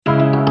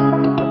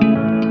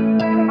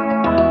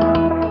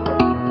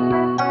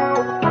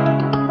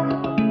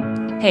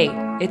Hey,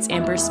 it's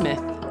Amber Smith.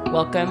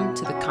 Welcome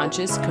to the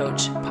Conscious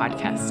Coach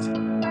Podcast.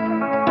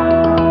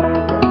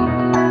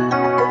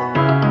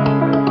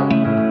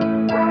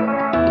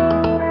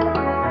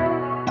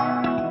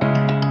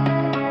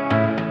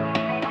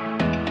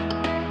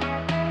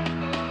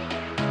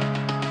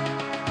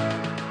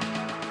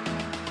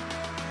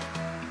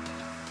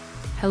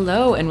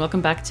 Hello, and welcome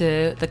back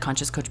to the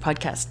Conscious Coach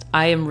Podcast.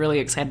 I am really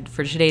excited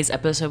for today's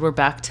episode. We're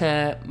back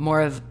to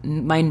more of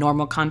my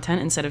normal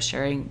content instead of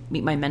sharing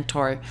Meet My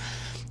Mentor.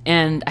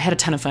 And I had a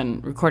ton of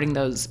fun recording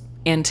those.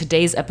 And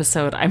today's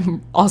episode,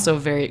 I'm also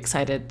very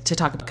excited to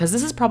talk about because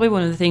this is probably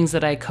one of the things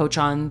that I coach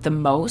on the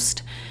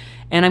most.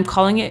 And I'm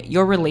calling it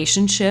your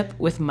relationship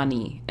with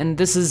money. And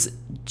this is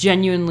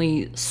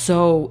genuinely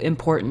so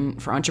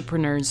important for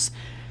entrepreneurs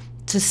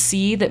to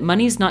see that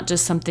money is not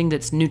just something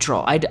that's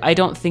neutral. I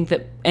don't think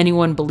that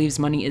anyone believes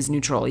money is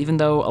neutral, even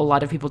though a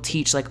lot of people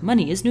teach like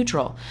money is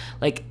neutral.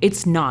 Like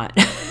it's not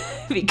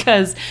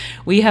because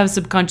we have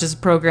subconscious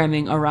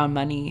programming around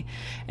money.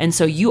 And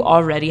so you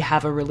already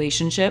have a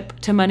relationship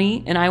to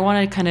money. And I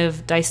want to kind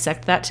of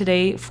dissect that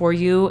today for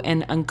you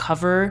and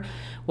uncover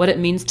what it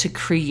means to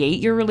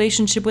create your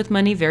relationship with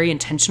money very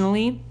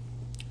intentionally.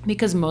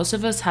 Because most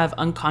of us have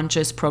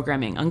unconscious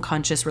programming,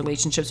 unconscious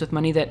relationships with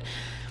money that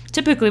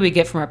typically we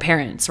get from our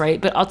parents,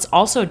 right? But it's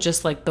also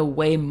just like the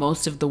way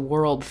most of the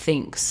world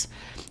thinks.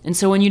 And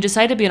so when you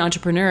decide to be an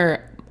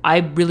entrepreneur, I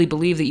really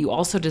believe that you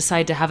also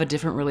decide to have a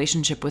different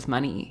relationship with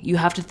money. You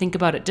have to think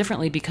about it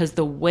differently because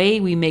the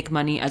way we make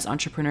money as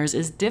entrepreneurs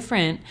is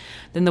different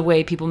than the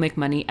way people make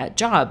money at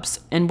jobs.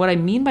 And what I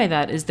mean by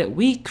that is that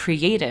we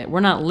create it. We're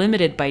not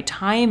limited by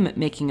time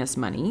making us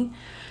money.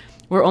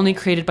 We're only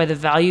created by the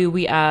value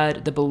we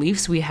add, the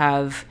beliefs we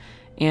have,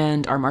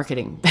 and our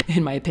marketing,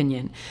 in my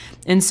opinion.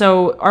 And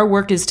so our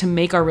work is to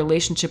make our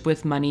relationship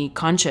with money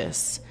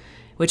conscious,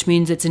 which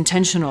means it's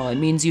intentional. It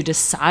means you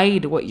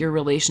decide what your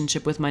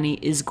relationship with money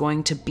is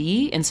going to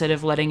be instead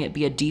of letting it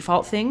be a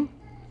default thing.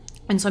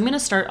 And so I'm going to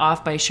start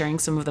off by sharing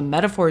some of the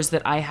metaphors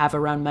that I have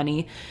around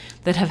money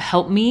that have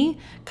helped me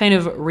kind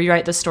of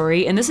rewrite the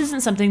story. And this isn't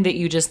something that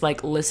you just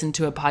like listen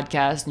to a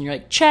podcast and you're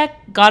like,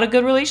 check, got a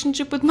good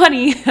relationship with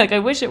money. Like I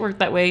wish it worked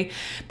that way.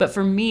 But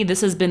for me,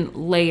 this has been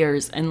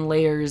layers and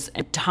layers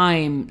and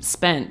time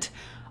spent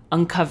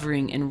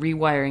uncovering and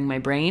rewiring my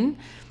brain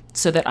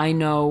so that I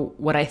know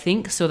what I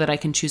think so that I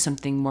can choose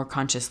something more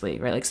consciously,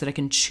 right? Like so that I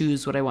can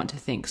choose what I want to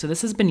think. So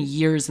this has been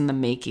years in the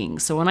making.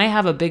 So when I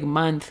have a big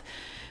month,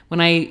 when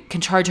I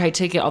can charge high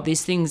ticket, all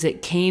these things,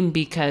 it came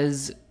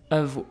because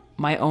of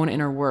my own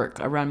inner work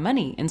around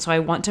money. And so I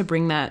want to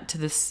bring that to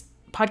this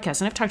podcast.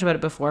 And I've talked about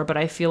it before, but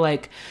I feel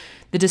like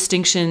the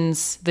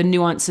distinctions, the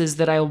nuances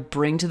that I'll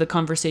bring to the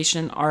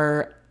conversation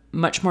are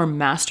much more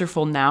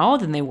masterful now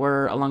than they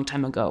were a long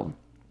time ago.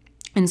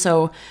 And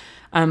so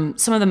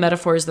some of the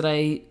metaphors that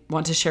I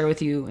want to share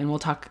with you, and we'll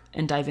talk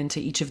and dive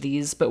into each of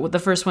these. But the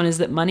first one is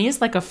that money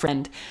is like a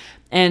friend.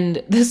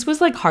 And this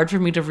was like hard for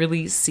me to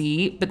really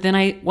see. But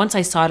then once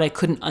I saw it, I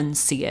couldn't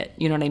unsee it.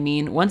 You know what I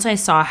mean? Once I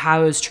saw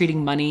how I was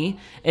treating money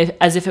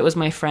as if it was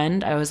my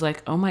friend, I was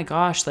like, oh my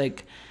gosh,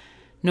 like,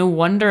 no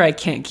wonder I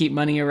can't keep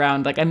money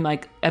around.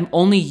 I'm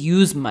only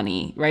use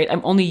money, right?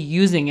 I'm only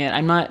using it.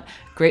 I'm not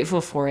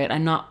grateful for it.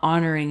 I'm not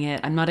honoring it.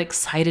 I'm not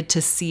excited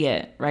to see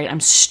it, right? I'm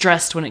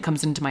stressed when it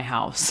comes into my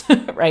house,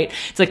 right?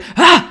 It's like,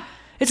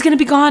 it's going to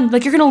be gone.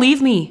 Like you're going to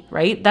leave me,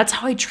 right? That's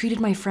how I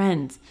treated my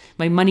friends,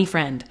 my money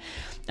friend.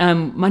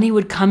 Money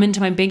would come into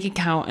my bank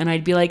account and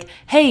I'd be like,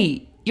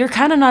 hey, you're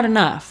kind of not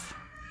enough.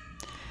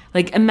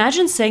 Like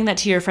imagine saying that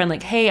to your friend,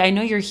 like, hey, I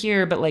know you're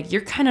here, but like,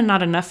 you're kind of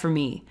not enough for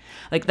me.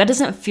 Like that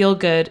doesn't feel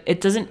good.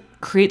 It doesn't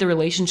create the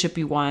relationship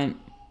you want.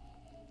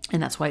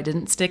 And that's why it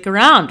didn't stick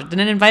around. It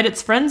didn't invite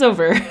its friends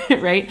over,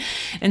 right?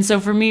 And so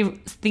for me,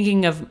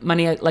 thinking of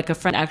money like a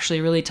friend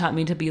actually really taught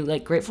me to be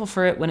like grateful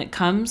for it when it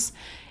comes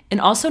and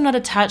also not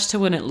attached to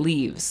when it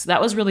leaves.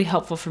 That was really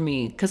helpful for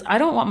me because I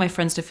don't want my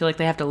friends to feel like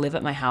they have to live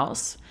at my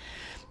house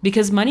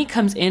because money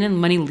comes in and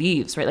money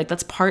leaves, right? Like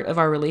that's part of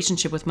our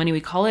relationship with money.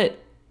 We call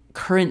it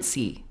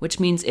currency, which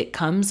means it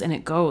comes and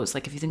it goes.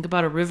 Like if you think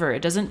about a river,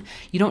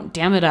 you don't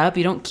dam it up,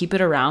 you don't keep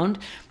it around,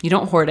 you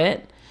don't hoard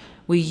it,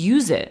 we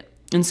use it.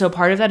 And so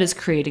part of that is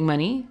creating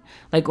money.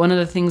 Like one of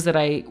the things that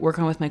I work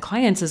on with my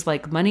clients is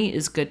like money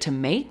is good to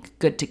make,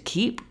 good to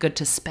keep, good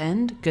to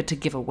spend, good to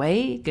give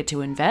away, good to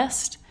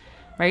invest,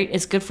 right?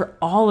 It's good for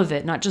all of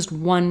it, not just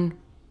one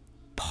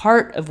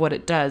part of what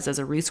it does as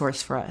a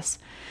resource for us.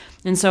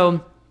 And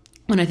so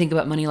when I think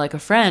about money like a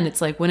friend,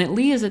 it's like when it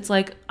leaves, it's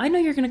like, I know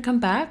you're going to come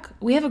back.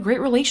 We have a great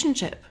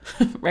relationship,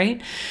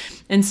 right?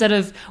 Instead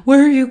of,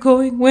 where are you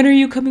going? When are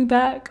you coming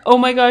back? Oh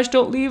my gosh,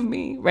 don't leave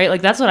me, right?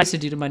 Like that's what I used to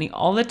do to money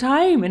all the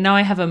time. And now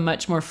I have a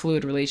much more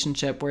fluid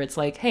relationship where it's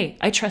like, hey,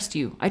 I trust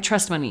you. I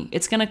trust money.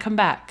 It's going to come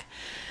back.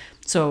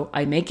 So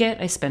I make it,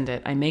 I spend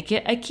it. I make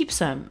it, I keep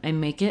some. I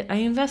make it, I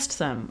invest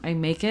some. I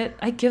make it,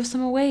 I give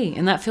some away.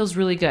 And that feels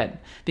really good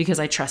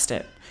because I trust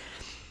it.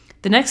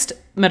 The next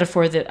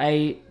metaphor that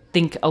I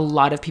think a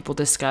lot of people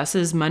discuss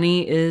is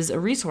money is a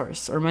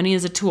resource or money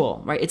is a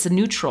tool, right? It's a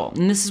neutral.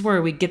 And this is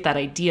where we get that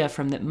idea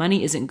from, that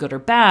money isn't good or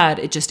bad.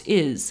 It just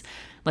is.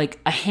 Like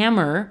a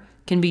hammer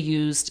can be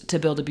used to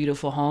build a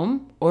beautiful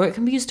home, or it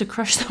can be used to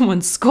crush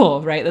someone's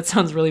skull, right? That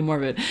sounds really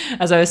morbid.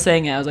 As I was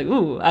saying it, I was like,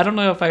 ooh, I don't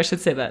know if I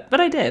should say that,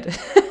 but I did.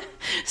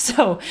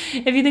 So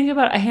if you think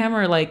about a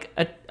hammer like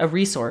a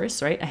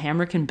resource, right? A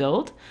hammer can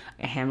build,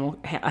 a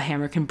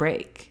hammer can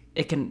break.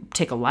 It can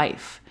take a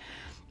life.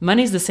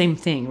 Money's the same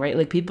thing, right?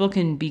 Like people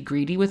can be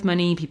greedy with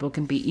money, people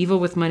can be evil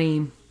with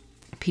money,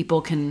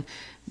 people can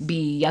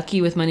be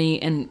yucky with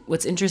money. And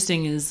what's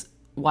interesting is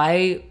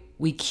why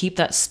we keep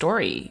that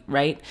story,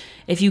 right?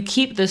 If you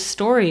keep the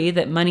story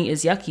that money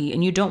is yucky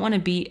and you don't want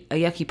to be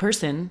a yucky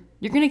person,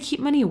 you're going to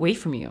keep money away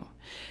from you.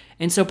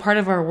 And so part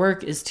of our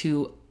work is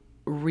to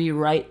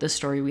rewrite the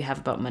story we have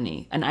about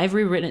money. And I've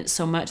rewritten it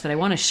so much that I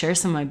want to share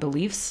some of my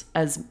beliefs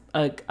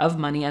of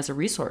money as a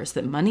resource,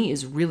 that money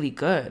is really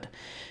good.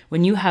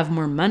 When you have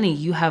more money,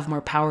 you have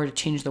more power to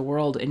change the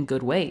world in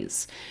good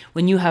ways.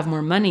 When you have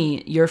more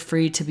money, you're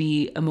free to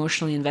be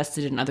emotionally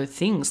invested in other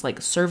things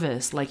like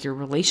service, like your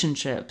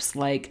relationships,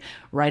 like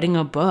writing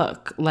a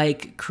book,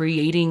 like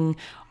creating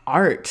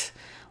art,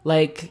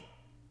 like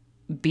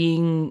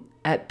being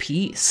at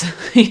peace.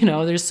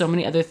 There's so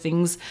many other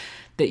things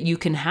that you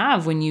can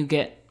have when you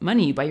get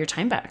money. You buy your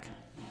time back.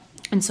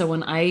 And so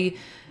when I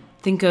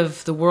think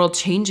of the world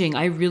changing,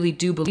 I really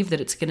do believe that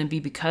it's going to be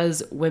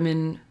because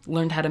women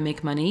learned how to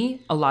make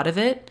money, a lot of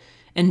it,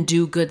 and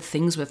do good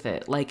things with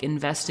it, like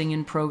investing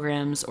in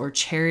programs or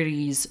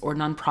charities or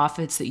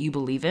nonprofits that you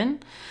believe in,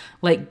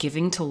 like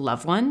giving to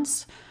loved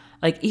ones,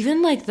 like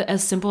even like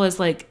as simple as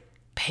like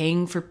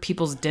paying for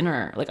people's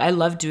dinner. Like I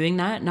love doing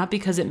that, not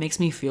because it makes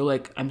me feel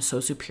like I'm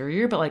so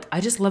superior, but like I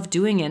just love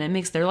doing it and it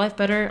makes their life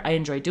better. I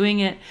enjoy doing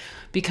it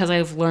because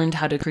I've learned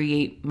how to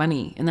create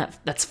money, and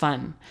that's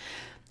fun.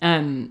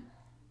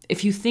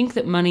 If you think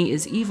that money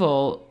is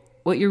evil,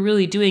 what you're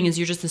really doing is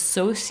you're just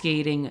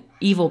associating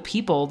evil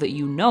people that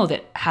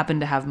that happen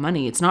to have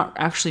money. It's not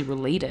actually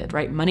related,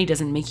 right? Money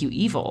doesn't make you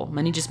evil.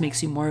 Money just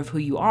makes you more of who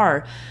you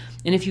are.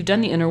 And if you've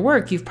done the inner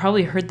work, you've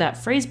probably heard that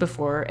phrase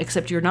before,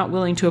 except you're not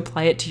willing to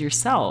apply it to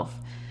yourself.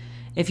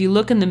 If you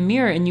look in the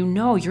mirror and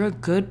you're a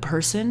good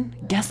person,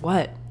 guess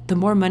what? The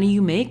more money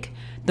you make,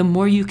 the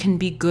more you can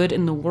be good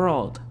in the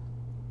world.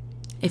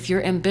 If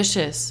you're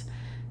ambitious,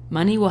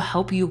 money will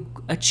help you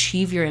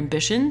achieve your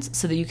ambitions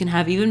so that you can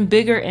have even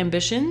bigger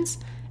ambitions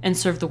and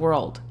serve the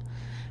world,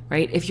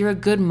 right? If you're a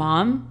good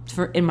mom,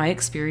 in my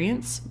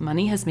experience,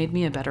 money has made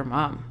me a better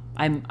mom.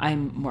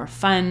 I'm more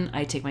fun.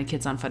 I take my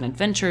kids on fun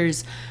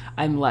adventures.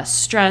 I'm less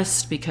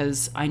stressed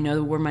because I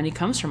know where money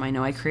comes from. I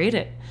know I create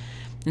it.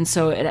 And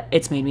so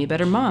it's made me a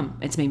better mom.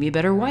 It's made me a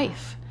better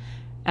wife.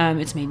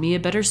 It's made me a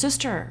better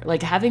sister.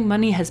 Like having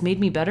money has made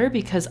me better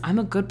because I'm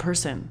a good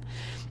person.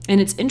 And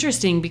it's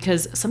interesting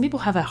because some people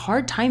have a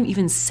hard time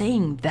even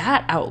saying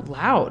that out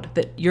loud,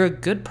 that you're a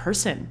good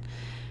person.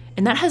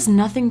 And that has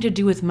nothing to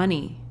do with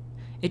money.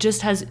 It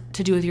just has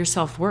to do with your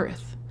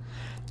self-worth.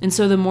 And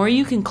so the more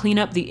you can clean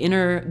up the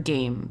inner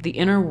game, the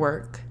inner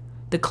work,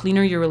 the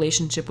cleaner your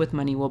relationship with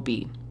money will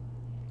be.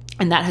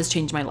 And that has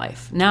changed my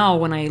life. Now,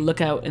 when I look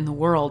out in the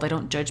world, I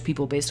don't judge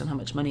people based on how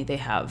much money they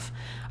have.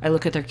 I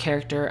look at their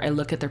character, I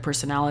look at their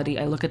personality,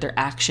 I look at their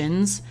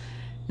actions,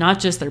 not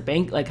just their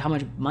bank, like how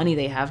much money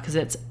they have, because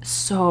it's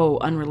so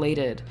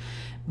unrelated.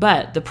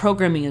 But the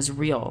programming is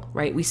real,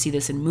 right? We see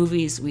this in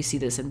movies, we see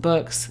this in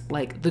books,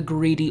 like the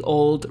greedy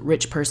old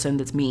rich person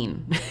that's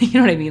mean. You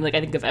know what I mean? Like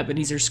I think of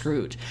Ebenezer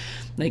Scrooge.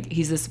 Like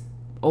he's this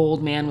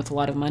old man with a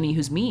lot of money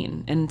who's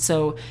mean. And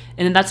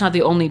that's not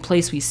the only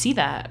place we see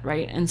that,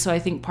 right? And so I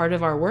think part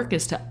of our work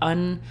is to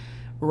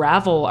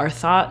unravel our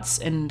thoughts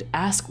and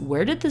ask,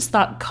 where did this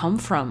thought come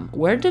from?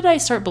 Where did I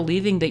start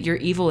believing that you're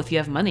evil if you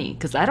have money?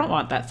 Because I don't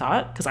want that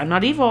thought, because I'm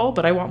not evil,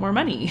 but I want more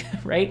money,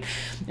 right?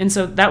 And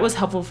so that was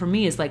helpful for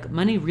me, is like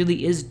money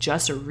really is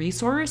just a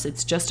resource.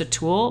 It's just a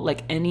tool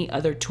like any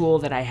other tool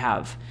that I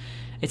have.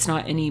 It's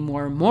not any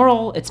more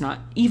moral. It's not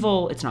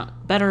evil. It's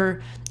not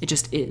better. It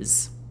just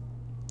is.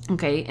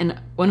 Okay. And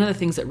one of the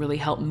things that really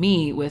helped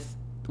me with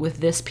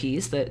this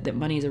piece, that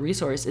money is a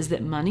resource, is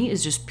that money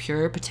is just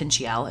pure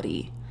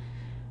potentiality.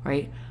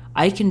 Right?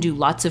 I can do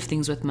lots of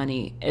things with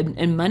money,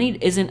 and money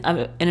isn't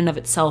in and of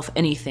itself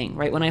anything,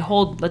 right? When I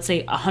hold, let's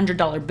say,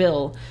 $100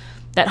 bill,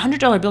 that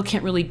 $100 bill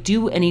can't really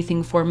do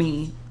anything for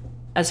me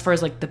as far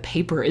as like the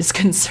paper is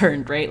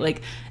concerned, right?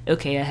 Like,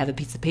 okay, I have a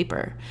piece of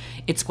paper.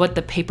 It's what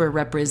the paper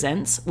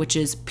represents, which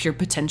is pure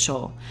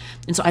potential.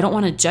 And so I don't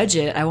want to judge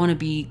it. I want to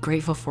be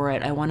grateful for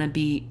it. I want to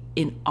be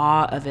in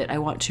awe of it. I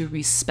want to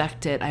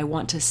respect it. I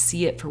want to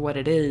see it for what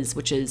it is,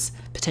 which is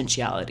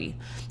potentiality.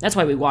 That's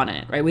why we want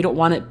it, right? We don't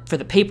want it for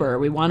the paper.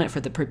 We want it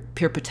for the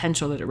pure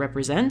potential that it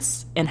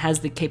represents and has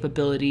the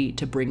capability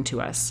to bring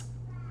to us.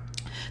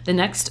 The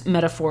next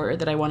metaphor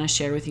that I want to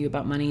share with you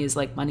about money is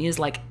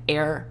like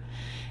air.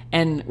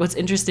 And what's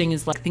interesting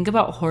is like, think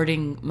about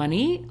hoarding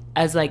money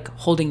as like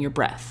holding your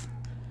breath.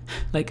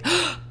 Like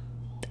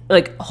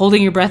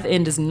holding your breath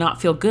in does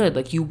not feel good.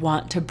 Like you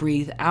want to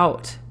breathe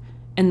out.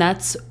 And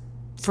that's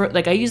for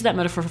like, I use that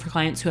metaphor for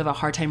clients who have a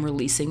hard time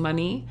releasing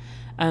money,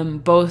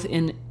 both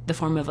in the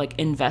form of like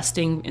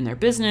investing in their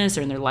business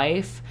or in their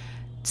life,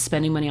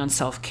 spending money on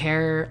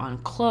self-care, on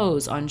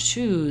clothes, on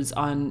shoes,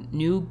 on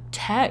new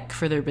tech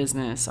for their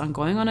business, on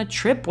going on a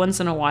trip once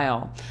in a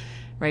while,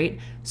 right?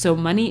 So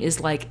money is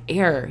like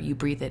air. You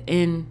breathe it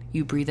in,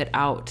 you breathe it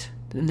out.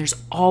 And there's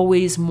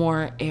always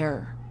more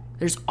air.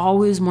 There's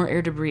always more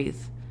air to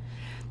breathe.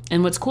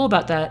 And what's cool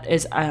about that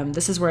is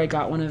this is where I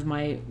got one of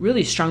my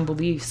really strong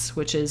beliefs,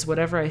 which is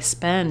whatever I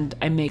spend,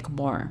 I make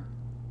more.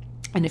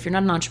 And if you're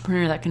not an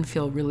entrepreneur, that can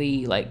feel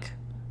really like,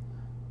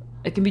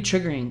 it can be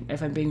triggering,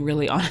 if I'm being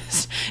really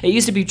honest. It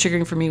used to be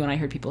triggering for me when I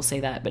heard people say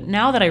that. But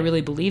now that I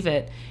really believe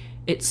it,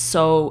 it's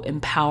so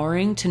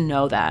empowering to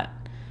know that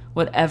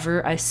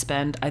whatever I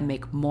spend, I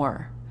make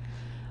more.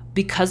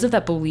 Because of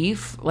that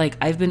belief, like,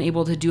 I've been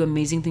able to do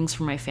amazing things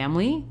for my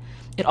family.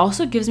 It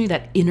also gives me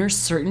that inner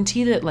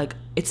certainty that, like,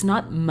 it's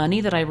not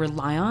money that I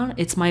rely on.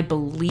 It's my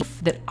belief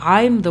that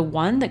I'm the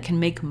one that can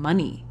make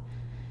money.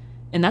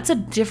 And that's a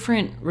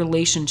different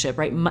relationship,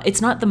 right?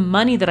 It's not the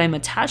money that I'm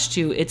attached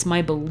to. It's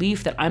my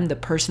belief that I'm the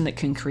person that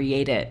can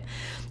create it.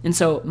 And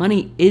so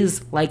money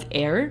is like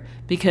air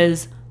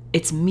because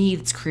it's me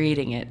that's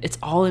creating it. It's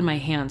all in my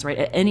hands, right?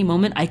 At any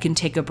moment, I can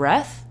take a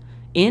breath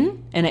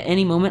in, and at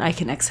any moment, I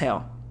can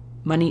exhale.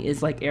 Money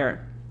is like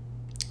air.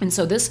 And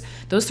so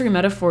those three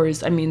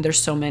metaphors, I mean, there's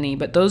so many,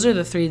 but those are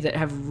the three that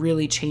have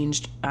really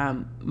changed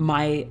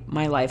my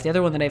life. The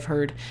other one that I've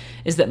heard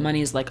is that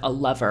money is like a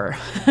lover,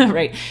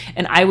 right?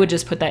 And I would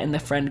just put that in the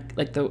friend,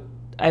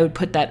 I would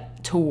put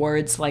that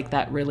towards like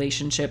that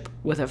relationship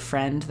with a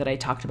friend that I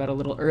talked about a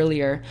little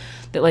earlier,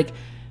 that like,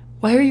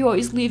 why are you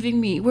always leaving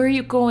me? Where are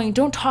you going?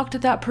 Don't talk to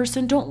that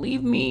person. Don't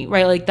leave me,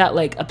 right? Like that,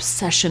 like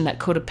obsession, that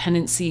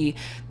codependency,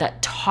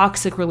 that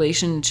toxic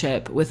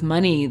relationship with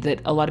money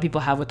that a lot of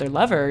people have with their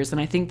lovers. And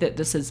I think that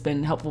this has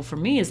been helpful for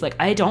me is like,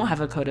 I don't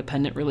have a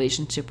codependent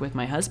relationship with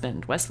my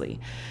husband, Wesley.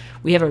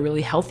 We have a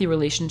really healthy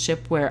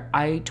relationship where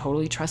I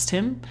totally trust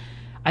him.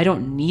 I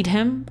don't need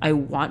him. I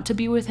want to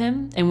be with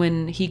him. And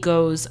when he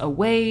goes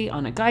away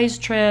on a guy's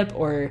trip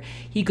or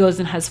he goes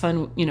and has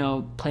fun,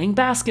 playing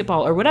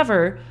basketball or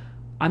whatever,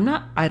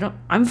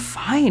 I'm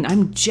fine.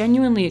 I'm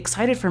genuinely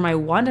excited for him. I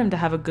want him to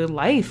have a good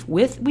life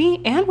with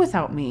me and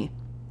without me.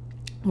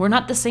 We're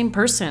not the same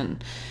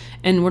person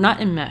and we're not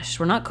enmeshed.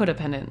 We're not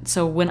codependent.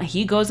 So when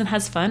he goes and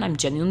has fun, I'm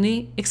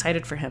genuinely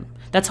excited for him.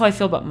 That's how I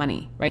feel about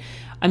money, right?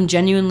 I'm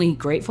genuinely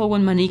grateful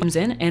when money comes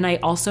in. And I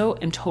also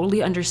am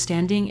totally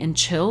understanding and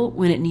chill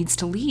when it needs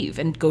to leave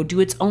and go do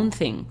its own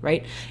thing,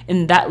 right?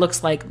 And that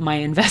looks like my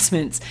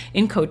investments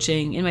in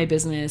coaching, in my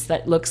business.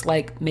 That looks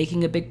like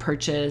making a big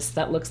purchase.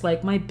 That looks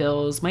like my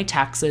bills, my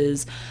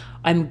taxes.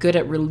 I'm good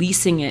at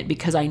releasing it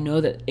because I know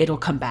that it'll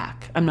come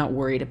back. I'm not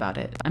worried about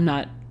it. I'm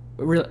not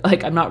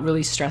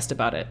really stressed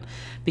about it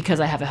because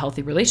I have a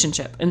healthy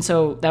relationship. And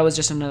so that was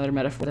just another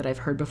metaphor that I've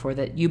heard before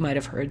that you might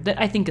have heard that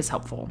I think is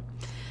helpful.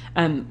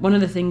 One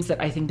of the things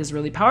that I think is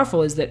really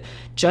powerful is that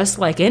just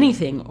like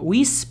anything,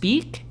 we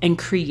speak and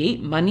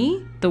create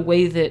money the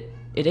way that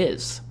it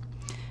is.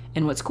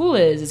 And what's cool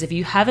is if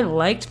you haven't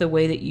liked the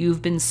way that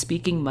you've been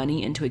speaking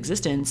money into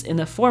existence in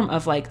the form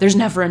of like, there's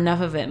never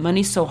enough of it,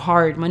 money's so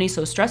hard, money's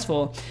so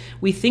stressful,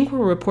 we think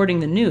we're reporting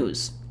the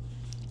news.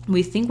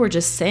 We think we're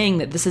just saying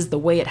that this is the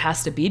way it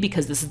has to be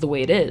because this is the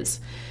way it is.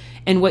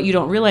 And what you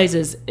don't realize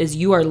is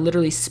you are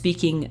literally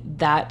speaking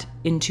that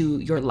into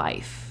your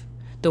life.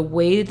 The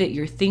way that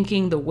you're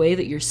thinking, the way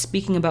that you're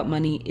speaking about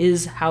money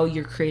is how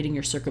you're creating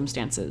your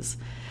circumstances.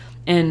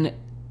 And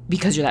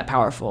because you're that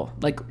powerful,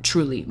 like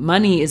truly,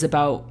 money is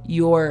about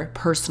your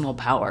personal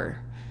power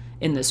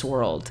in this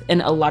world.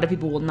 And a lot of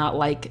people will not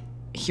like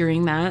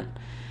hearing that.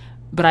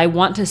 But I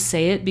want to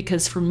say it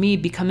because for me,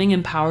 becoming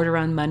empowered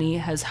around money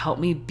has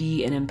helped me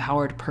be an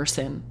empowered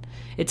person.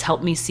 It's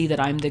helped me see that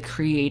I'm the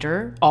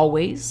creator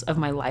always of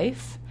my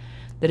life,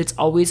 that it's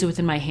always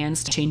within my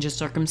hands to change a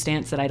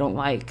circumstance that I don't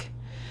like.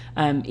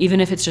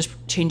 Even if it's just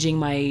changing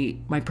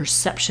my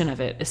perception of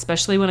it.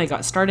 Especially when I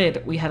got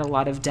started, we had a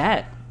lot of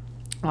debt,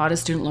 a lot of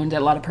student loan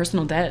debt, a lot of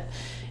personal debt,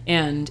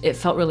 and it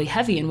felt really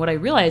heavy. And what I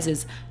realized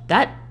is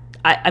that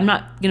I'm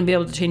not going to be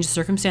able to change the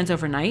circumstance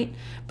overnight,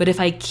 but if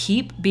I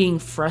keep being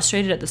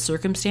frustrated at the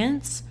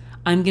circumstance,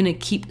 I'm going to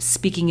keep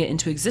speaking it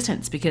into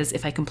existence, because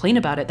if I complain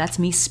about it, that's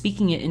me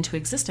speaking it into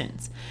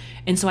existence.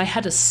 And so I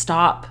had to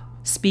stop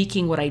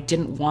speaking what I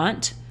didn't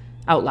want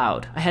out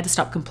loud. I had to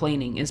stop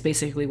complaining is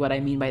basically what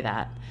I mean by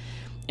that.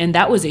 And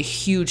that was a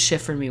huge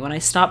shift for me. When I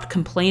stopped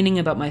complaining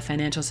about my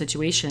financial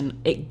situation,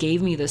 it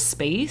gave me the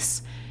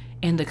space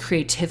and the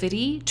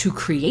creativity to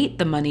create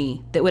the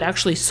money that would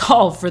actually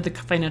solve for the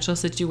financial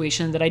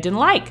situation that I didn't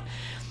like,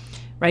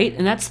 right?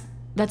 And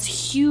that's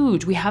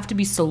huge. We have to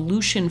be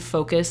solution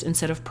focused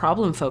instead of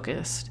problem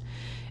focused.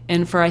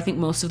 And for, I think,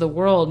 most of the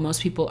world,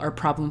 most people are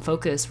problem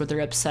focused, where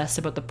they're obsessed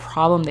about the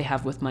problem they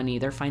have with money,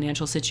 their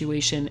financial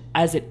situation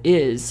as it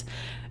is,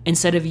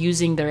 instead of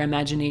using their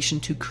imagination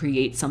to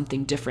create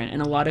something different.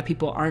 And a lot of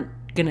people aren't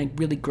going to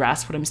really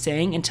grasp what I'm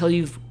saying until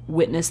you've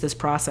witnessed this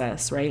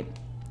process, right?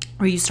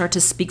 or you start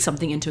to speak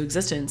something into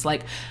existence.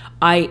 Like,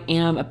 I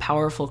am a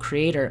powerful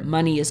creator.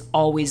 Money is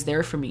always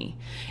there for me.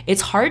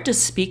 It's hard to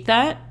speak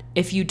that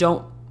if you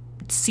don't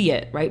see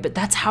it, right? But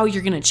that's how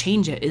you're going to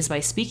change it, is by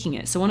speaking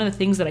it. So one of the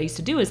things that I used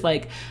to do is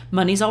like,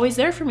 money's always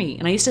there for me.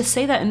 And I used to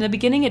say that in the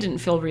beginning, it didn't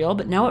feel real,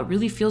 but now it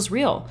really feels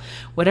real.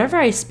 Whatever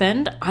I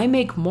spend, I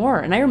make more.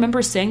 And I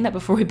remember saying that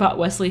before we bought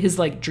Wesley his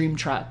like dream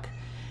truck.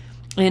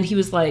 And he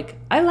was like,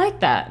 I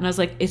like that. And I was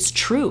like, it's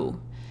true.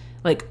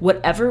 Like,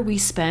 whatever we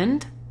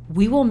spend,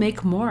 we will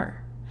make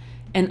more.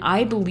 And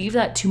I believe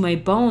that to my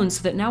bones,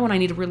 so that now when I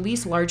need to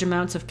release large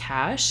amounts of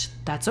cash,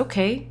 that's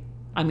okay.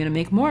 I'm going to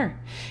make more.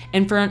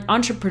 And for an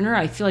entrepreneur,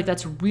 I feel like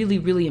that's really,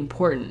 really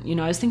important. You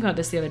know, I was thinking about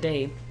this the other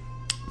day.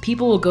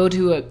 People will go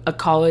to a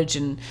college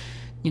and,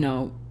 you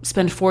know,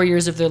 spend 4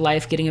 years of their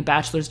life getting a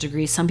bachelor's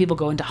degree. Some people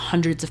go into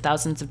hundreds of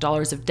thousands of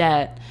dollars of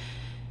debt.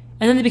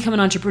 And then they become an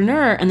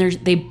entrepreneur, and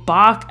they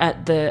balk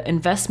at the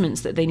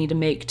investments that they need to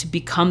make to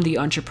become the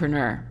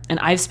entrepreneur. And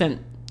I've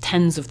spent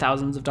tens of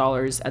thousands of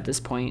dollars at this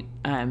point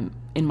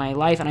in my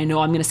life. And I know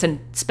I'm going to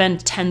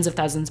spend tens of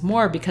thousands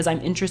more because I'm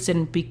interested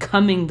in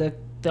becoming the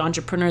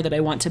entrepreneur that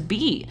I want to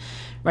be,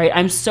 right?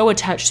 I'm so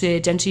attached to the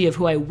identity of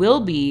who I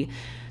will be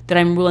that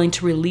I'm willing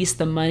to release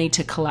the money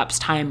to collapse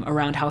time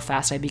around how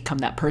fast I become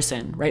that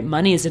person, right?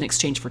 Money is in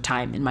exchange for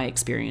time, in my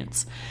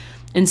experience.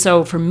 And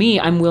so for me,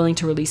 I'm willing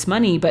to release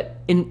money, but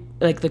in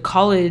like the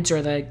college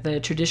or the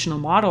traditional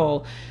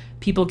model,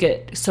 people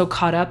get so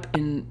caught up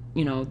in,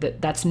 you know,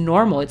 that's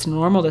normal. It's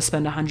normal to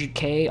spend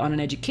 $100K on an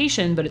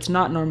education, but it's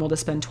not normal to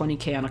spend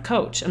 $20K on a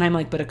coach. And I'm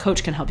like, but a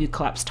coach can help you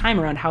collapse time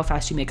around how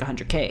fast you make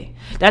 $100K.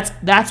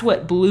 That's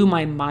what blew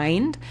my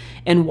mind,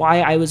 and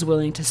why I was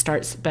willing to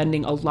start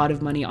spending a lot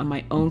of money on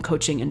my own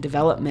coaching and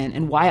development,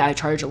 and why I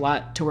charge a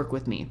lot to work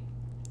with me.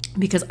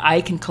 Because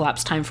I can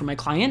collapse time for my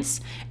clients,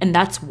 and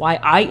that's why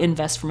I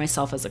invest for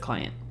myself as a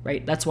client,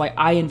 right? That's why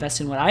I invest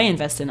in what I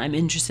invest in. I'm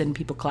interested in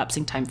people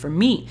collapsing time for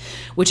me,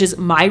 which is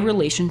my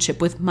relationship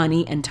with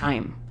money and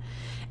time.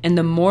 And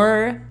the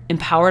more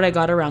empowered I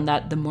got around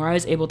that, the more I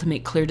was able to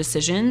make clear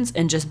decisions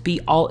and just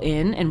be all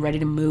in and ready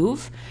to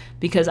move,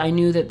 because I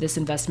knew that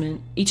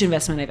each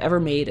investment I've ever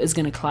made is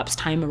going to collapse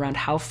time around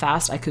how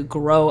fast I could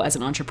grow as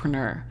an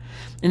entrepreneur.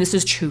 And this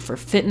is true for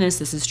fitness.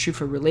 This is true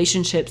for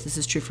relationships. This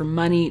is true for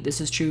money.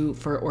 This is true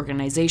for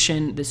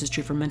organization. This is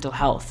true for mental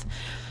health.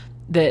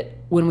 That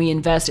when we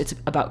invest, it's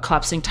about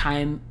collapsing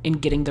time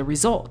and getting the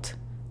result,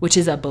 which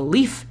is a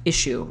belief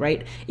issue,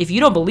 right? If you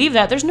don't believe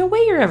that, there's no way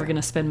you're ever going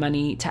to spend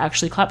money to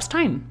actually collapse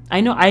time.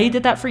 I know I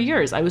did that for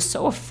years. I was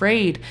so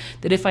afraid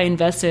that if I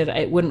invested,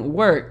 it wouldn't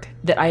work,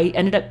 that I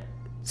ended up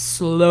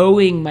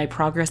slowing my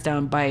progress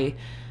down by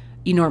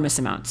enormous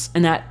amounts.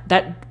 And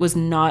that was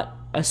not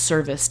a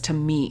service to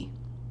me.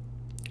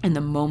 And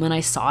the moment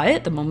I saw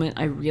it, the moment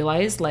I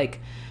realized,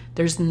 like,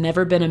 there's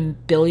never been a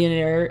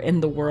billionaire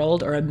in the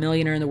world or a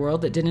millionaire in the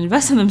world that didn't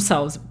invest in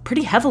themselves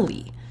pretty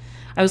heavily.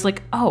 I was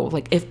like, oh,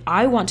 like, if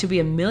I want to be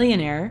a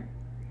millionaire,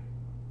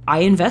 I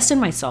invest in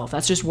myself.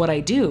 That's just what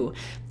I do.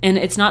 And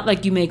it's not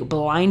like you make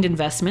blind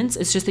investments.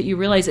 It's just that you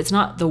realize it's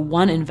not the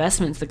one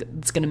investment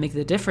that's going to make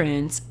the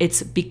difference.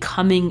 It's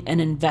becoming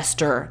an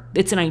investor.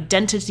 It's an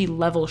identity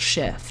level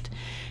shift.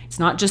 It's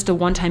not just a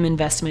one-time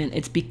investment.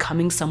 It's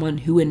becoming someone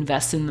who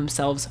invests in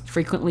themselves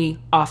frequently,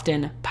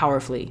 often,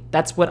 powerfully.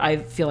 That's what I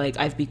feel like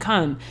I've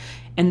become.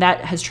 And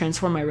that has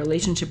transformed my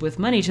relationship with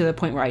money to the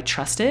point where I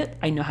trust it.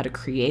 I know how to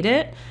create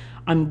it.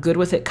 I'm good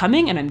with it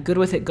coming, and I'm good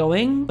with it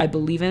going. I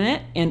believe in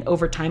it. And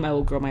over time, I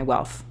will grow my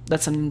wealth.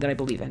 That's something that I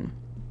believe in.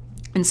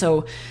 And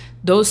so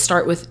those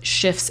start with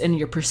shifts in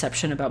your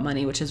perception about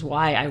money, which is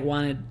why I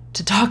wanted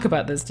to talk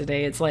about this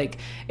today. It's like,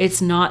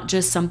 it's not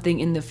just something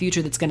in the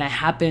future that's going to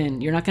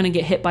happen. You're not going to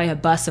get hit by a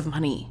bus of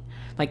money.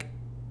 Like,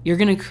 you're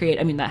going to create,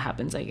 I mean, that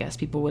happens, I guess.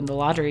 People win the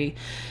lottery.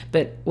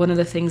 But one of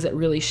the things that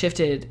really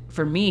shifted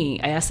for me,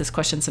 I ask this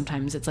question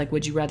sometimes. It's like,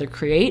 would you rather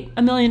create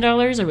 $1 million,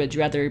 or would you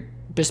rather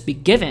just be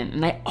given?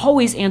 And I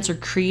always answer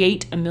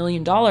create $1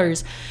 million,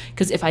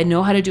 because if I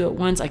know how to do it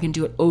once, I can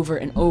do it over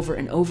and over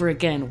and over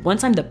again.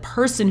 Once I'm the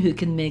person who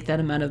can make that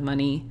amount of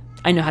money,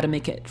 I know how to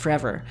make it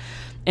forever.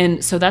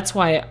 And so that's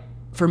why,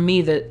 for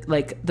me, that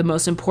like the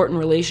most important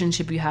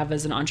relationship you have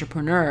as an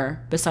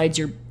entrepreneur, besides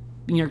your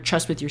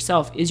trust with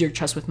yourself, is your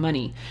trust with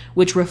money,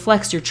 which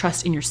reflects your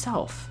trust in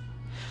yourself.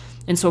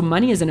 And so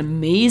money is an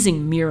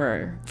amazing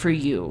mirror for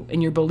you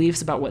and your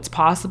beliefs about what's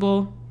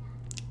possible,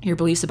 your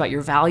beliefs about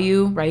your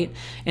value, right?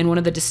 And one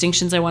of the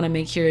distinctions I want to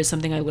make here is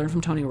something I learned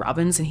from Tony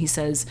Robbins. And he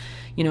says,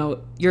 you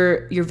know,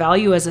 your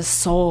value as a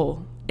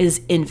soul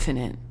is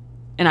infinite.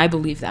 And I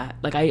believe that.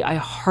 Like, I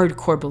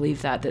hardcore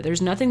believe that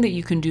there's nothing that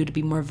you can do to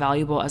be more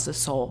valuable as a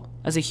soul,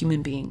 as a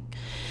human being.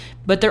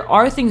 But there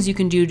are things you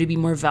can do to be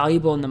more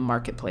valuable in the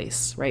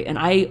marketplace, right? And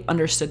I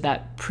understood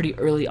that pretty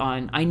early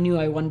on. I knew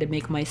I wanted to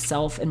make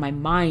myself and my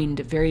mind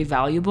very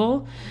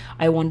valuable.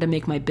 I wanted to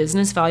make my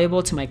business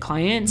valuable to my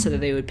clients so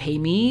that they would pay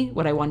me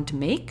what I wanted to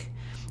make.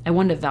 I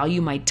wanted to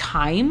value my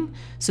time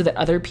so that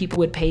other people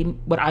would pay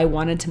what I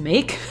wanted to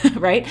make,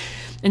 right?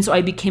 And so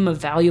I became a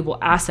valuable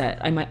asset.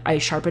 I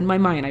sharpened my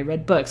mind. I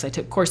read books. I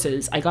took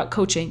courses. I got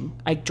coaching.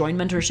 I joined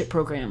mentorship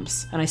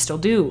programs, and I still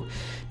do,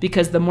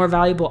 because the more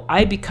valuable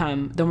I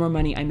become, the more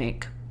money I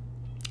make.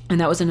 And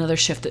that was another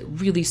shift that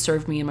really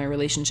served me in my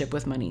relationship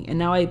with money. And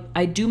now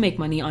I do make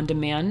money on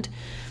demand.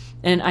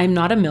 And I'm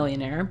not a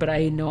millionaire, but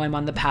I know I'm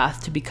on the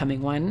path to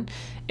becoming one.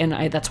 And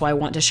that's why I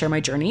want to share my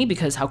journey,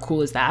 because how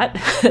cool is that?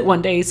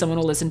 One day someone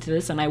will listen to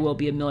this and I will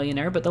be a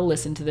millionaire, but they'll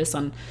listen to this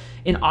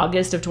in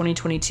August of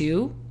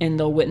 2022, and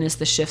they'll witness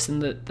the shifts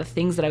and the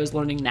things that I was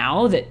learning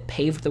now that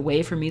paved the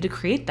way for me to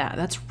create that.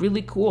 That's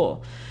really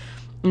cool.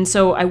 And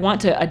so I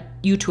want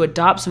you to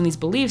adopt some of these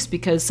beliefs,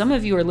 because some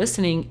of you are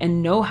listening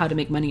and know how to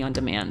make money on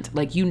demand.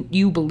 Like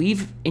you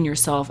believe in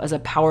yourself as a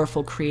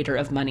powerful creator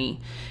of money.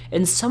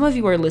 And some of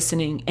you are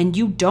listening and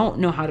you don't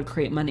know how to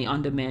create money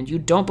on demand. You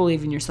don't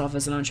believe in yourself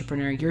as an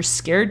entrepreneur. You're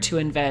scared to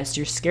invest.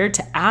 You're scared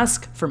to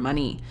ask for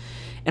money.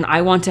 And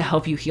I want to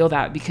help you heal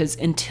that, because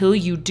until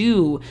you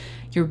do,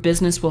 your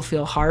business will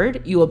feel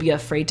hard. You will be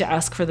afraid to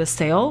ask for the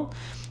sale.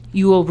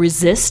 You will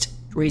resist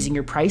raising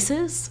your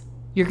prices.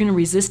 You're going to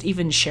resist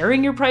even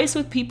sharing your price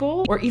with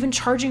people or even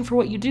charging for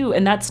what you do.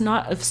 And that's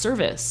not of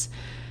service.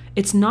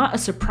 It's not a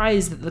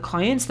surprise that the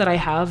clients that I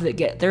have that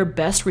get their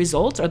best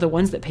results are the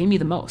ones that pay me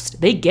the most.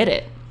 They get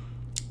it.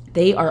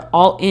 They are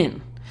all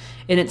in.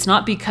 And it's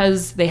not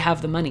because they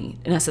have the money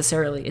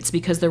necessarily. It's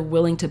because they're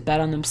willing to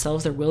bet on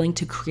themselves. They're willing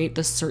to create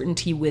the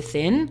certainty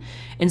within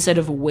instead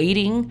of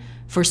waiting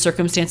for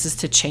circumstances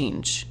to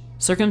change.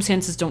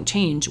 Circumstances don't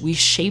change. We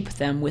shape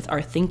them with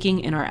our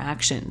thinking and our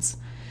actions.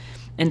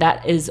 And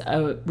that is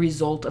a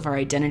result of our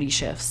identity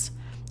shifts.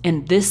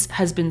 And this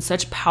has been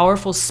such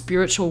powerful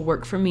spiritual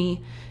work for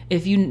me.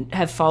 If you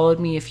have followed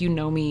me, if you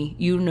know me,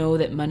 you know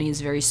that money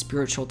is very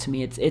spiritual to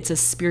me. It's a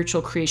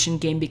spiritual creation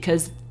game,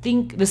 because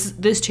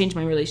this changed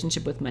my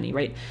relationship with money,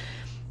 right?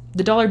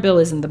 The dollar bill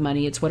isn't the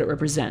money, it's what it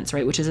represents,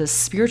 right? Which is a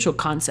spiritual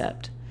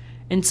concept.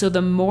 And so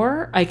the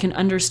more I can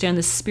understand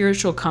the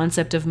spiritual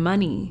concept of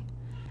money,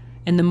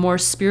 and the more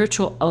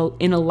spiritual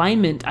in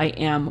alignment I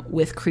am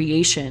with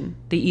creation,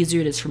 the easier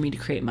it is for me to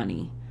create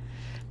money.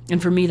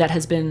 And for me, that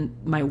has been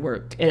my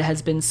work. It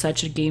has been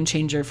such a game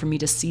changer for me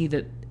to see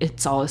that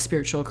it's all a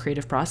spiritual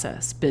creative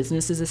process.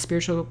 Business is a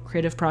spiritual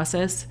creative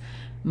process.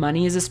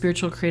 Money is a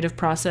spiritual creative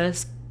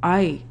process.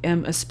 I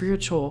am a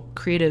spiritual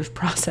creative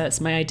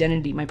process. My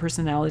identity, my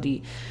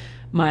personality,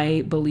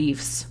 my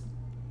beliefs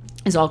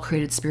is all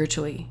created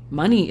spiritually.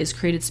 Money is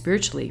created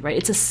spiritually, right?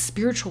 It's a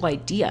spiritual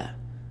idea,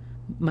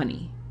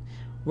 money.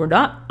 We're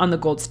not on the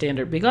gold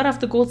standard. We got off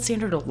the gold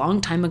standard a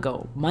long time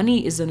ago.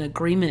 Money is an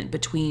agreement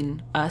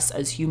between us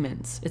as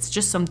humans. It's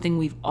just something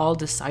we've all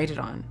decided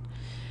on.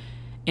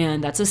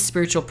 And that's a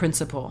spiritual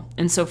principle.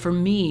 And so for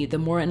me, the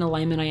more in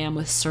alignment I am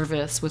with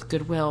service, with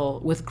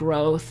goodwill, with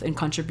growth and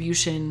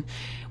contribution,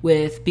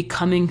 with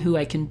becoming who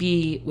I can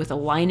be, with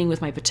aligning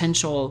with my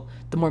potential,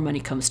 the more money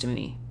comes to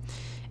me.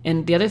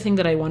 And the other thing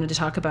that I wanted to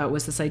talk about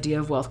was this idea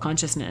of wealth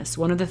consciousness.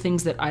 One of the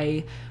things that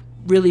I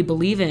really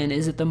believe in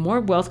is that the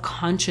more wealth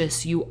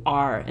conscious you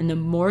are, and the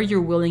more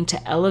you're willing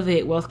to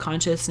elevate wealth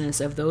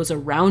consciousness of those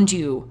around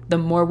you, the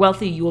more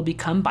wealthy you will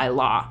become by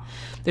law.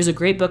 There's a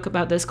great book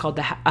about this called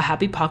A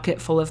Happy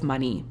Pocket Full of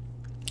Money.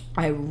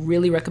 I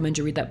really recommend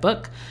you read that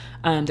book.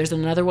 There's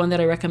another one that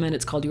I recommend.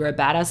 It's called You're a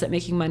Badass at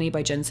Making Money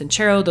by Jen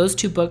Sincero. Those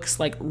two books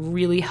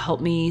really help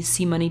me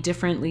see money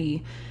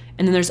differently.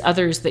 And then there's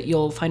others that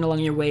you'll find along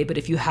your way. But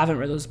if you haven't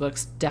read those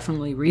books,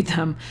 definitely read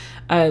them.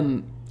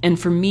 And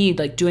for me,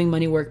 doing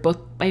money work, both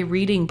by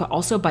reading, but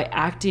also by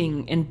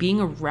acting and being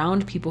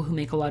around people who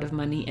make a lot of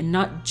money and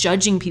not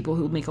judging people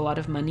who make a lot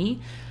of money,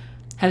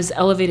 has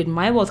elevated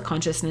my wealth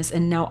consciousness.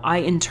 And now I,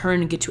 in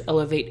turn, get to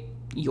elevate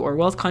your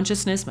wealth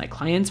consciousness, my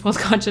clients' wealth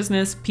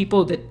consciousness,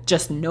 people that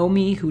just know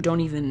me, who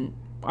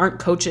aren't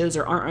coaches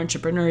or aren't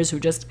entrepreneurs, who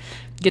just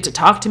get to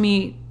talk to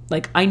me.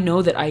 I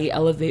know that I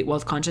elevate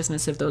wealth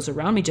consciousness of those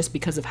around me just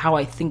because of how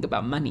I think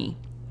about money.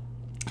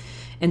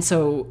 And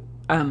so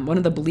one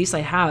of the beliefs I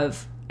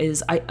have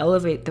is I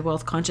elevate the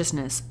wealth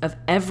consciousness of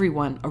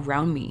everyone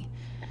around me.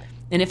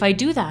 And if I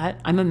do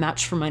that, I'm a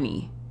match for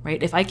money,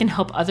 right? If I can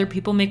help other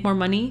people make more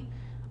money,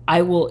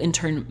 I will in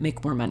turn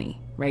make more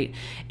money, right?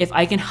 If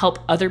I can help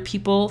other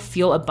people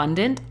feel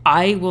abundant,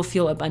 I will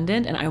feel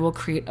abundant, and I will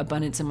create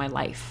abundance in my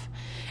life.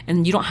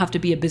 And you don't have to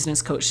be a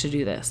business coach to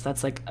do this.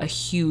 That's a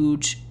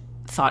huge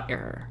thought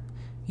error.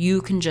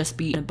 You can just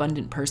be an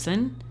abundant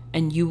person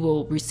and you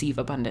will receive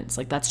abundance.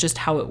 That's just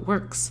how it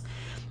works.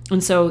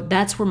 And so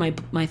that's where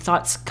my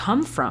thoughts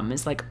come from,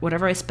 is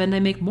whatever I spend, I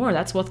make more.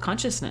 That's wealth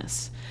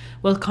consciousness.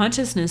 Wealth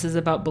consciousness is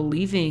about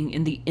believing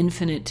in the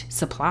infinite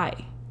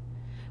supply.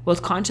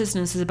 Wealth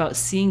consciousness is about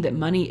seeing that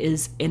money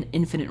is an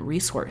infinite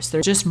resource.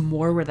 There's just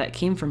more where that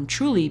came from,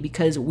 truly,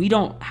 because we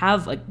don't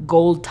have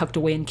gold tucked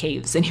away in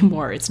caves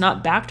anymore. It's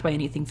not backed by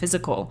anything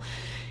physical.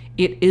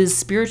 It is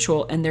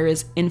spiritual, and there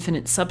is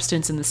infinite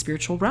substance in the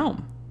spiritual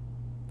realm.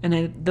 And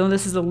I know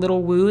this is a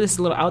little woo, this is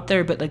a little out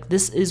there, but like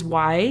this is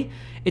why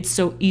it's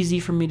so easy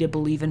for me to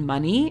believe in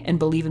money and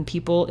believe in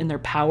people in their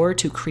power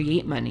to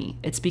create money.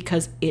 It's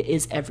because it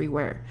is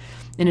everywhere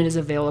and it is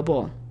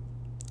available.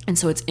 And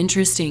so it's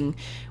interesting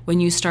when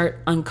you start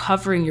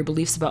uncovering your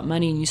beliefs about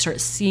money and you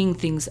start seeing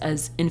things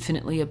as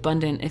infinitely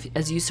abundant,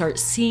 as you start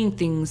seeing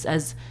things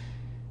as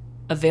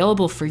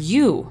available for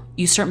you,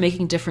 you start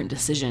making different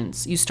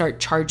decisions. You start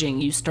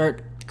charging, you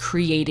start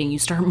creating, you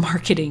start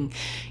marketing,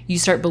 you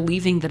start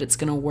believing that it's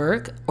going to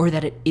work or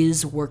that it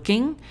is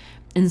working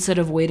instead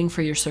of waiting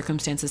for your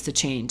circumstances to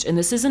change. And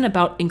this isn't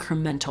about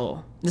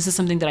incremental. This is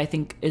something that I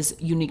think is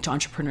unique to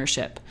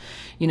entrepreneurship.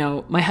 You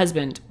know, my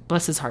husband,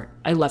 bless his heart,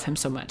 I love him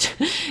so much.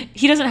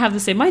 He doesn't have the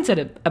same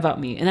mindset about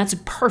me, and that's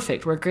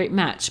perfect. We're a great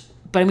match.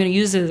 But I'm going to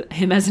use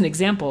him as an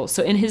example.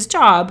 So in his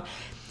job,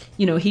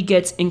 you know, he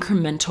gets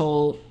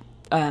incremental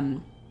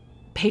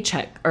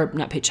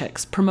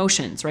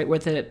promotions, right?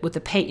 With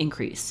the pay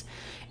increase.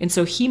 And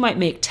so he might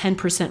make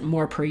 10%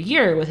 more per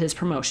year with his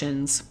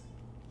promotions,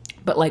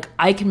 but like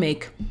I can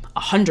make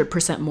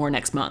 100% more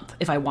next month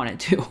if I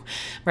wanted to,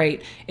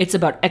 right? It's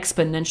about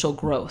exponential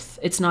growth.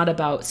 It's not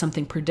about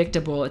something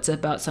predictable. It's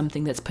about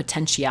something that's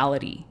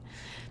potentiality.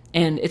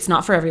 And it's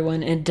not for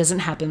everyone. And it doesn't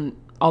happen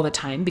all the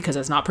time because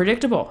it's not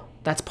predictable.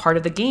 That's part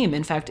of the game.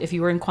 In fact, if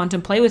you were in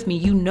Quantum Play with me,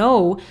 you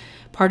know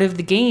part of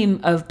the game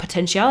of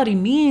potentiality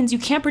means you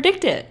can't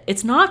predict it.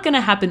 It's not going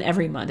to happen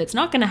every month. It's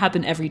not going to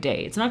happen every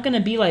day. It's not going to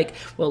be like,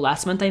 well,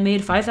 last month I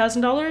made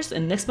 $5,000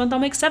 and next month I'll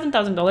make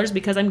 $7,000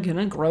 because I'm going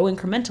to grow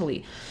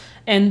incrementally.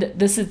 And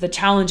this is the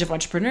challenge of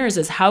entrepreneurs,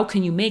 is how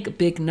can you make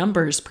big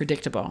numbers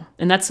predictable?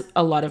 And that's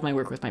a lot of my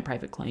work with my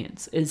private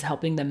clients, is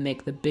helping them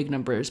make the big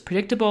numbers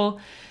predictable,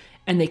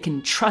 and they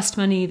can trust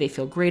money. They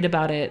feel great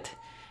about it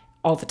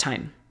all the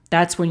time.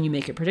 That's when you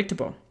make it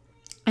predictable.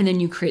 And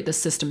then you create the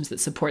systems that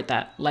support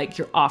that, like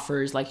your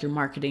offers, like your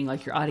marketing,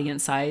 like your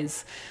audience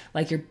size,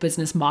 like your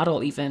business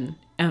model even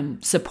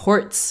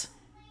supports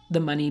the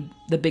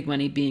big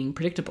money being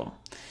predictable.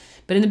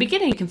 But in the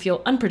beginning, it can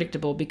feel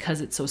unpredictable because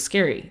it's so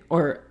scary,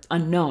 or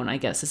unknown, I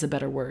guess is a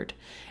better word.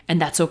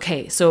 And that's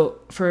okay. So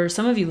for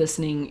some of you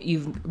listening,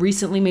 you've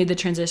recently made the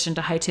transition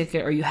to high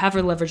ticket, or you have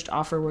a leveraged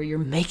offer where you're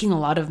making a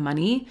lot of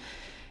money,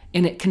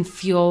 and it can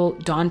feel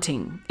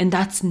daunting. And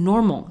that's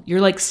normal.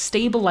 You're like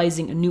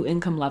stabilizing a new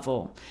income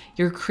level.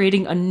 You're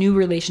creating a new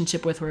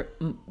relationship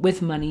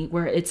with money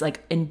where it's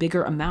like in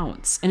bigger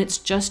amounts. And it's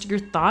just your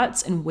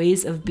thoughts and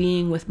ways of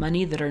being with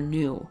money that are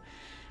new.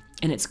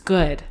 And it's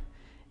good.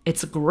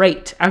 It's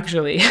great,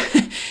 actually.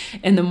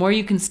 And the more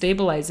you can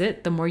stabilize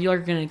it, the more you're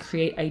going to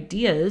create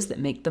ideas that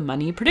make the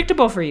money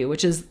predictable for you,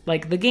 which is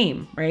like the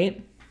game,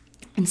 right?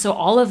 And so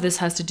all of this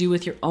has to do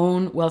with your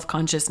own wealth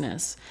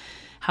consciousness.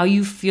 How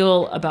you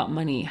feel about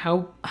money,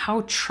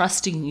 how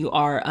trusting you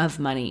are of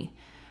money,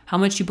 how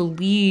much you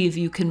believe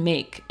you can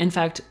make. In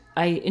fact,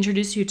 I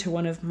introduced you to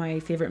one of my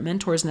favorite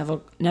mentors,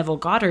 Neville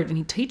Goddard, and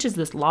he teaches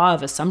this law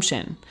of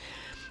assumption.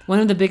 One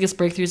of the biggest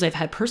breakthroughs I've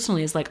had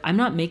personally is like, I'm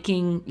not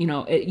making,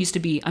 it used to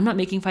be, I'm not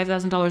making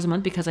 $5,000 a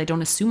month because I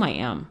don't assume I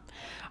am.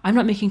 I'm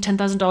not making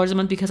 $10,000 a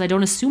month because I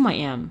don't assume I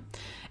am.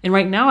 And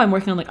right now I'm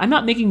working on I'm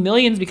not making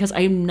millions because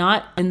I'm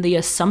not in the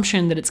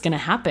assumption that it's going to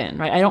happen,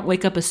 right? I don't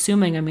wake up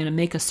assuming I'm going to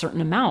make a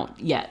certain amount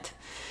yet.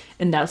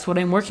 And that's what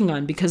I'm working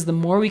on, because the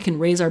more we can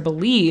raise our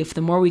belief,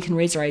 the more we can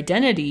raise our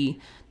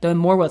identity, the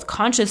more wealth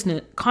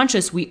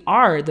conscious we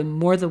are, the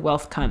more the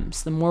wealth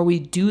comes. The more we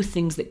do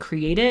things that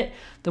create it,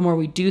 the more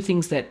we do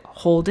things that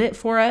hold it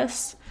for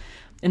us,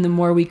 and the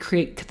more we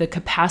create the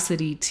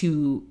capacity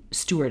to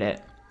steward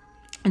it.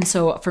 And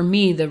so for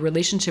me, the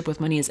relationship with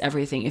money is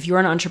everything. If you're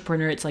an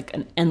entrepreneur, it's like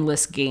an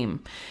endless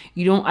game.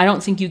 I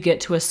don't think you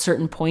get to a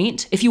certain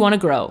point if you want to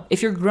grow.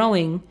 If you're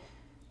growing,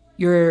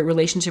 your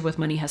relationship with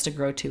money has to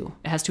grow too.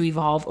 It has to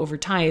evolve over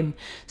time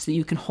so that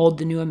you can hold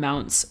the new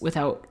amounts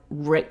without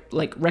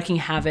wreaking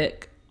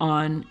havoc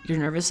on your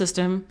nervous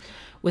system,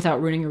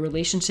 without ruining your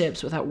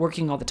relationships, without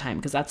working all the time,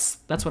 because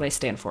that's what I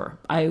stand for.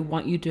 I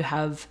want you to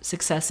have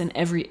success in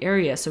every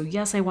area. So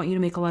yes, I want you to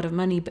make a lot of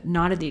money, but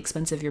not at the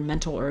expense of your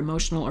mental or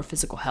emotional or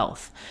physical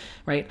health,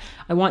 right?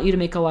 I want you to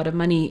make a lot of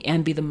money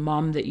and be the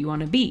mom that you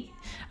want to be.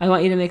 I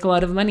want you to make a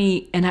lot of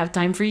money and have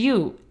time for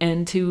you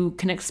and to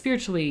connect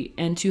spiritually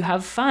and to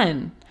have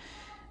fun.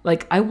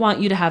 I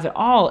want you to have it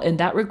all. And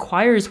that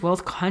requires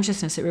wealth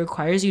consciousness. It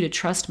requires you to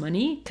trust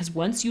money, because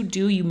once you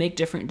do, you make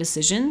different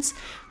decisions.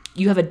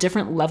 You have a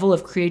different level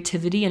of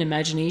creativity and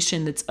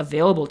imagination that's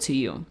available to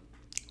you.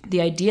 The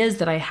ideas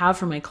that I have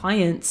for my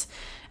clients,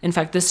 in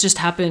fact, this just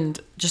happened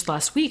just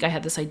last week. I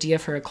had this idea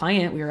for a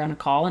client. We were on a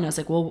call and I was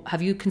like, well,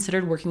 have you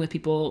considered working with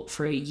people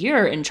for a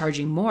year and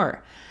charging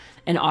more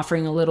and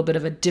offering a little bit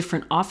of a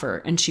different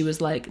offer? And she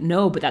was like,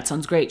 no, but that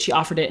sounds great. She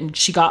offered it and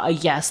she got a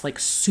yes,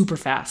 super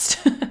fast.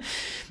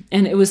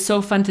 And it was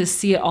so fun to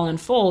see it all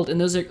unfold. And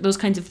those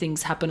kinds of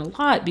things happen a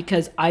lot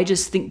because I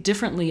just think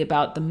differently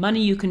about the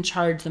money you can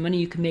charge, the money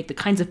you can make, the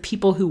kinds of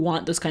people who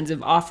want those kinds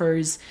of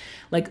offers.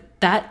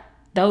 That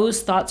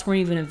those thoughts weren't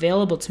even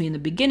available to me in the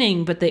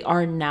beginning, but they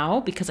are now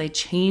because I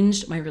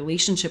changed my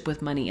relationship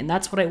with money. And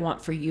that's what I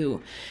want for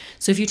you.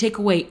 So if you take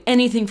away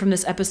anything from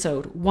this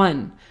episode,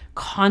 1,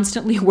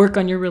 constantly work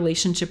on your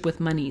relationship with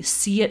money.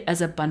 See it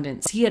as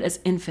abundant, see it as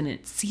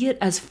infinite, see it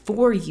as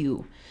for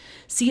you,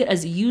 see it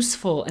as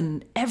useful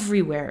and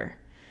everywhere.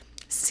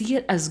 See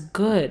it as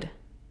good.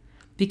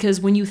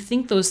 Because when you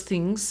think those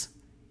things,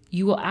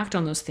 you will act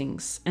on those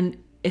things.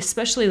 And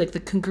especially like the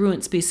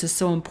congruent space is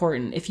so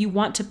important. If you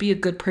want to be a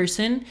good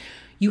person,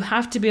 you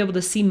have to be able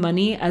to see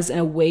money as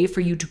a way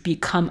for you to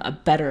become a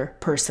better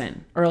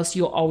person, or else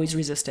you'll always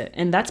resist it.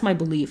 And that's my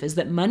belief, is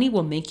that money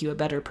will make you a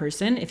better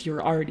person if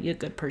you're already a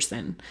good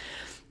person.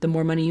 The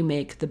more money you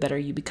make, the better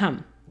you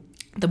become.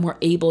 The more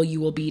able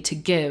you will be to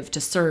give, to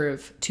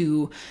serve,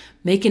 to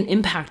make an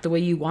impact the way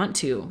you want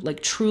to.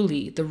 Like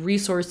truly, the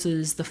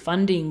resources, the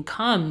funding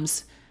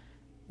comes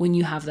when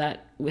you have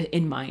that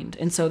in mind.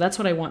 And so that's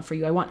what I want for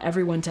you. I want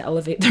everyone to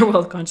elevate their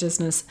wealth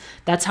consciousness.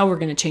 That's how we're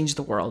going to change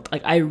the world.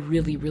 Like I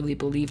really, really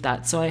believe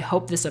that. So I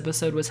hope this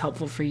episode was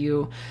helpful for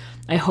you.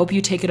 I hope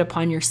you take it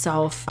upon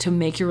yourself to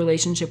make your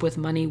relationship with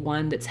money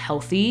one that's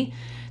healthy,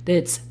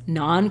 that's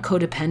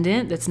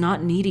non-codependent, that's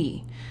not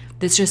needy,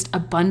 that's just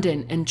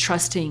abundant and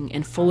trusting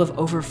and full of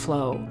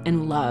overflow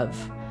and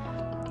love.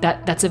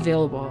 That's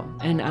available.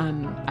 And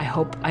I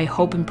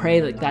hope and pray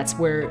that that's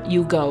where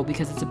you go,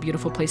 because it's a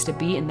beautiful place to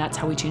be. And that's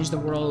how we change the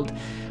world,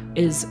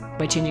 is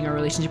by changing our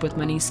relationship with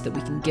money so that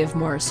we can give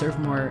more, serve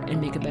more,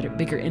 and make a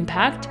bigger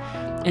impact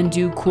and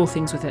do cool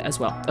things with it as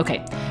well.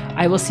 Okay,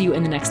 I will see you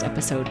in the next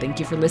episode. Thank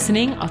you for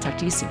listening. I'll talk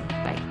to you soon.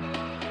 Bye.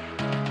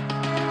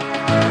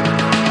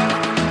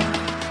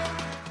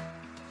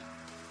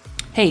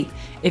 Hey,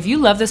 if you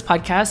love this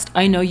podcast,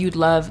 I know you'd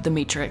love The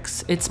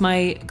Matrix. It's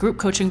my group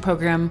coaching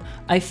program.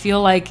 I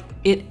feel like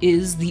it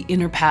is the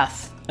inner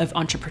path of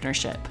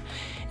entrepreneurship.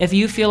 If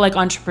you feel like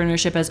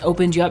entrepreneurship has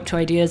opened you up to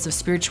ideas of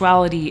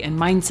spirituality and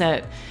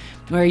mindset,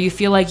 where you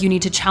feel like you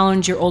need to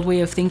challenge your old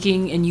way of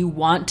thinking and you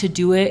want to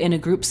do it in a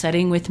group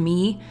setting with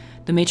me,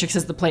 The Matrix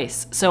is the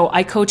place. So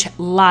I coach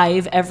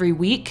live every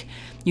week.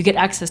 You get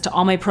access to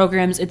all my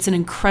programs. It's an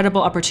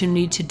incredible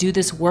opportunity to do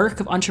this work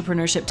of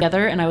entrepreneurship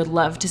together, and I would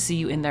love to see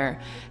you in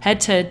there. Head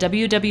to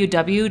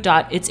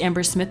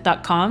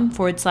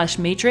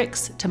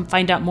www.itsambersmith.com/matrix to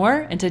find out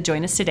more and to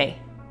join us today.